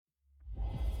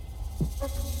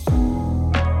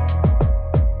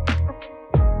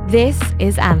This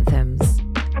is Anthems.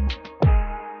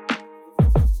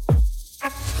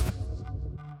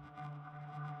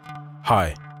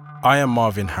 Hi, I am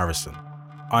Marvyn Harrison.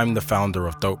 I'm the founder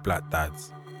of Dope Black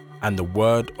Dads, and the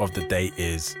word of the day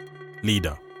is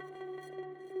leader.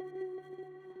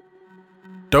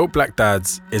 Dope Black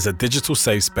Dads is a digital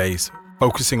safe space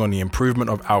focusing on the improvement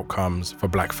of outcomes for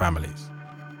Black families.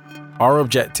 Our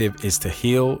objective is to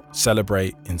heal,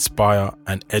 celebrate, inspire,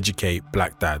 and educate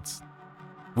Black dads.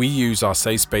 We use our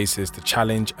safe spaces to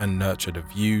challenge and nurture the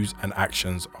views and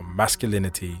actions on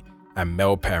masculinity and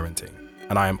male parenting,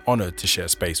 and I am honored to share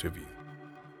space with you.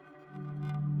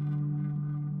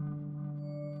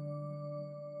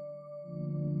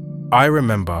 I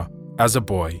remember, as a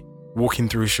boy, walking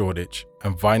through Shoreditch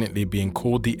and violently being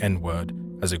called the N-word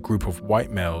as a group of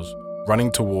white males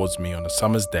running towards me on a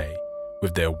summer's day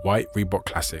with their white Reebok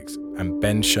Classics and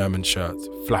Ben Sherman shirts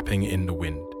flapping in the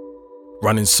wind,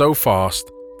 running so fast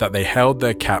that they held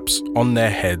their caps on their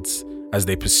heads as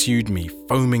they pursued me,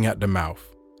 foaming at the mouth.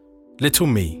 Little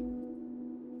me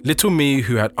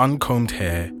who had uncombed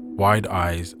hair, wide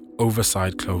eyes,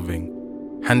 oversized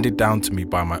clothing, handed down to me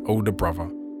by my older brother,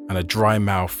 and a dry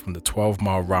mouth from the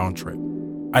 12-mile round trip.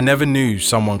 I never knew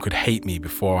someone could hate me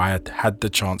before I had had the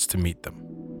chance to meet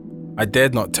them. I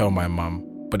dared not tell my mum,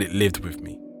 but it lived with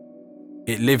me.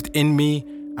 It lived in me,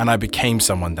 and I became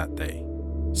someone that day.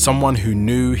 Someone who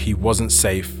knew he wasn't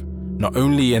safe, not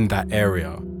only in that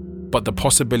area, but the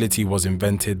possibility was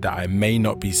invented that I may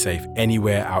not be safe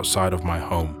anywhere outside of my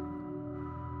home.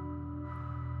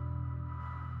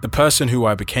 The person who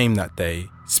I became that day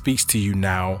speaks to you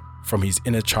now from his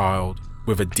inner child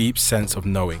with a deep sense of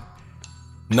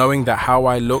knowing that how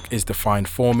I look is defined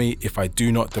for me if I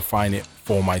do not define it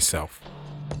for myself.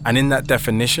 And in that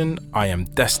definition, I am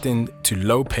destined to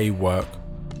low-pay work,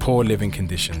 poor living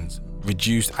conditions,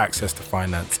 reduced access to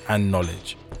finance and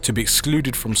knowledge, to be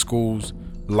excluded from schools,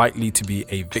 likely to be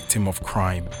a victim of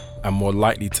crime, and more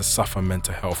likely to suffer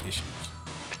mental health issues.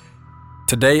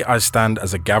 Today, I stand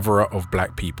as a gatherer of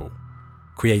Black people,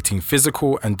 creating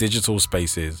physical and digital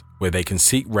spaces where they can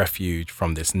seek refuge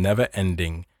from this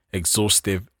never-ending,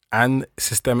 exhaustive, and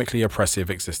systemically oppressive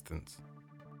existence.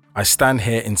 I stand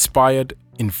here inspired,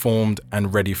 informed,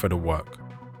 and ready for the work.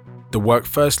 The work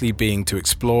firstly being to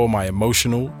explore my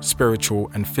emotional,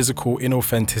 spiritual, and physical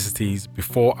inauthenticities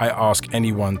before I ask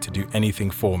anyone to do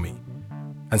anything for me.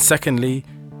 And secondly,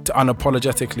 to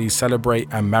unapologetically celebrate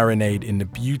and marinate in the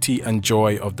beauty and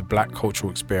joy of the Black cultural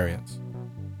experience.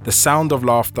 The sound of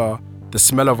laughter, the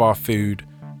smell of our food,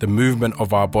 the movement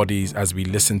of our bodies as we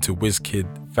listen to Wizkid,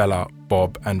 Fela,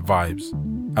 Bob, and Vibes.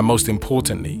 And most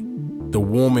importantly, the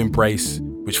warm embrace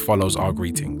which follows our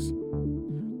greetings.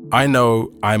 I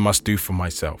know I must do for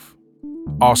myself.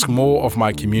 Ask more of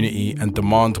my community and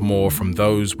demand more from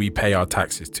those we pay our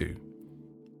taxes to.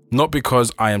 Not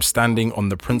because I am standing on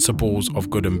the principles of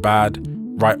good and bad,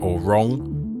 right or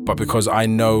wrong, but because I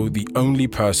know the only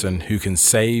person who can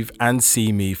save and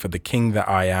see me for the king that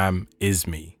I am is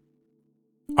me.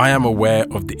 I am aware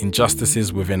of the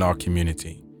injustices within our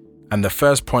community, and the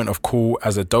first point of call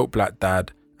as a dope Black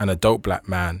dad and a dope Black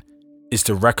man is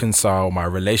to reconcile my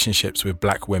relationships with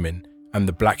Black women and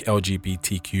the Black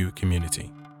LGBTQ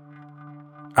community.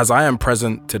 As I am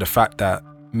present to the fact that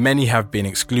many have been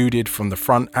excluded from the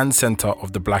front and center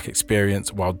of the Black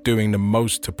experience while doing the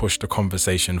most to push the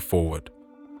conversation forward,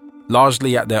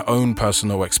 largely at their own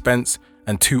personal expense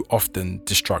and too often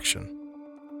destruction.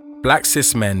 Black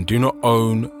cis men do not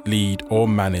own, lead, or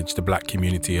manage the Black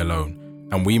community alone,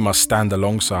 and we must stand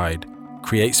alongside,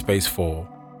 create space for,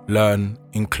 learn,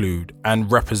 include,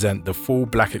 and represent the full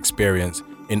Black experience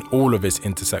in all of its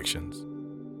intersections.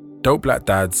 Dope Black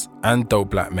dads and dope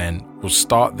Black men will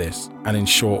start this and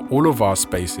ensure all of our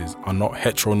spaces are not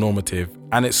heteronormative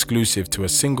and exclusive to a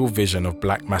single vision of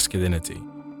Black masculinity.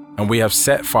 And we have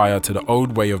set fire to the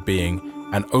old way of being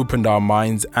and opened our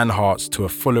minds and hearts to a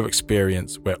fuller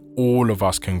experience where all of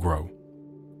us can grow.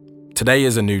 Today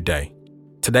is a new day.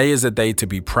 Today is a day to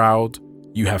be proud.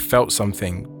 You have felt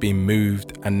something, been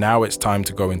moved, and now it's time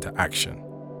to go into action.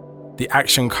 The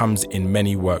action comes in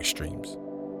many work streams.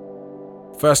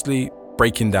 Firstly,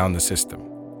 breaking down the system,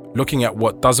 looking at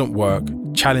what doesn't work,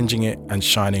 challenging it, and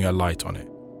shining a light on it.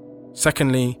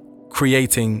 Secondly,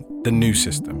 creating the new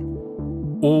system.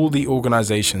 All the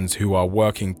organizations who are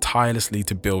working tirelessly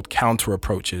to build counter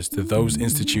approaches to those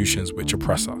institutions which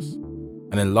oppress us.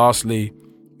 And then lastly,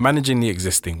 managing the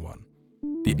existing one.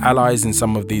 The allies in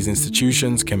some of these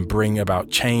institutions can bring about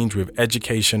change with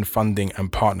education, funding,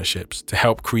 and partnerships to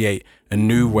help create a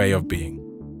new way of being.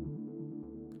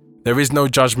 There is no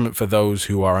judgment for those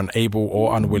who are unable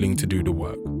or unwilling to do the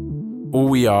work. All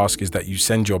we ask is that you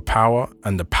send your power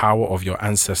and the power of your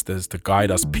ancestors to guide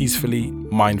us peacefully,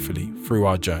 mindfully through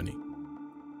our journey.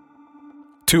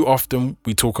 Too often,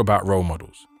 we talk about role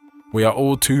models. We are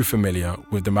all too familiar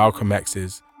with the Malcolm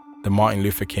X's, the Martin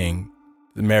Luther King,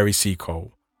 the Mary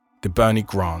Seacole, the Bernie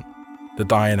Grant, the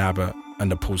Diane Abbott,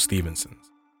 and the Paul Stevensons.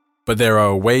 But there are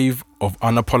a wave of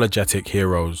unapologetic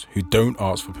heroes who don't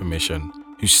ask for permission,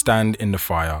 who stand in the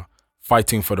fire,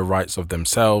 fighting for the rights of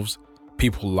themselves,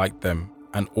 people like them,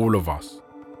 and all of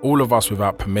us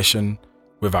without permission,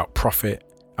 without profit,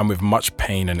 and with much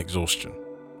pain and exhaustion.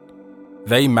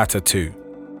 They matter too.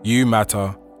 You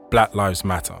matter. Black lives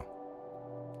matter.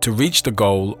 To reach the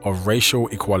goal of racial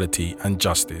equality and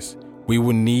justice, we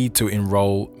will need to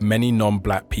enroll many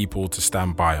non-black people to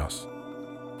stand by us.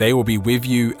 They will be with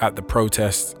you at the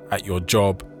protests, at your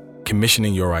job,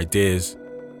 commissioning your ideas.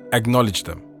 Acknowledge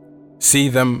them. See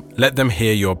them, let them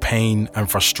hear your pain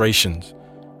and frustrations,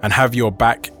 and have your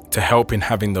back to help in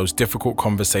having those difficult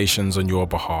conversations on your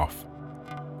behalf.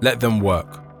 Let them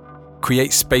work.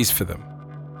 Create space for them.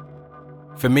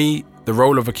 For me, the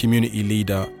role of a community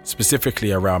leader,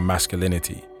 specifically around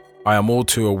masculinity, I am all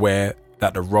too aware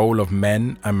that the role of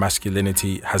men and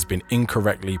masculinity has been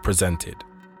incorrectly presented.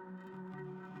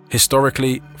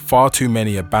 Historically, far too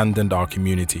many abandoned our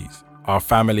communities, our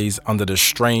families under the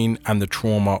strain and the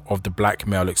trauma of the black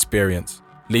male experience,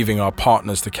 leaving our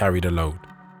partners to carry the load.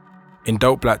 In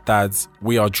Dope Black Dads,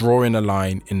 we are drawing a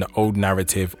line in the old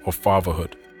narrative of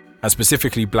fatherhood, and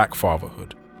specifically black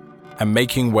fatherhood, and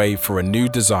making way for a new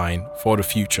design for the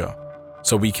future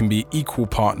so we can be equal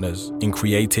partners in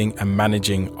creating and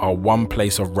managing our one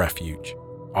place of refuge,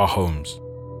 our homes.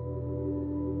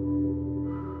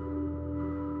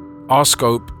 Our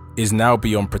scope is now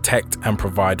beyond protect and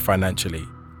provide financially,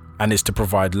 and is to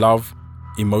provide love,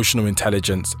 emotional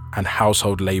intelligence, and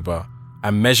household labor,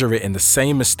 and measure it in the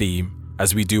same esteem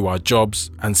as we do our jobs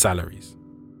and salaries.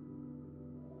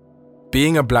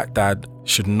 Being a black dad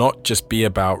should not just be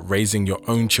about raising your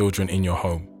own children in your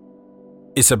home.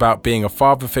 It's about being a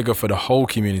father figure for the whole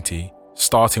community,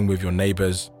 starting with your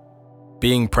neighbors,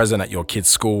 being present at your kids'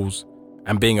 schools,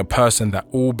 and being a person that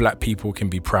all black people can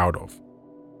be proud of.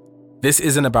 This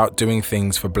isn't about doing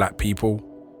things for black people,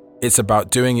 it's about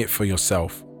doing it for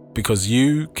yourself, because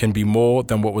you can be more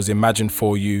than what was imagined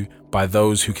for you by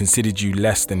those who considered you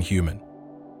less than human.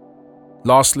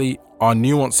 Lastly, our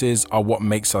nuances are what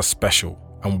makes us special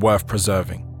and worth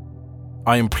preserving.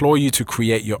 I implore you to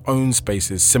create your own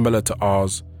spaces similar to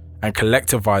ours and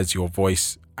collectivize your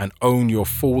voice and own your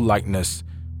full likeness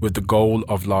with the goal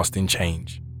of lasting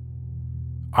change.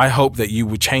 I hope that you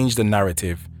will change the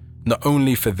narrative, not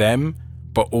only for them,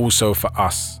 but also for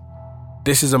us.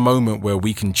 This is a moment where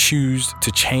we can choose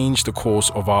to change the course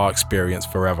of our experience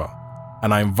forever.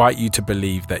 And I invite you to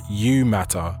believe that you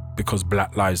matter because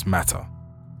Black lives matter.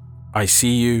 I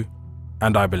see you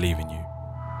and I believe in you.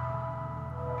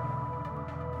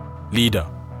 Leader.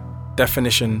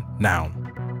 Definition: noun.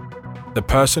 The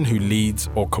person who leads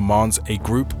or commands a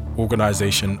group,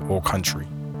 organization, or country.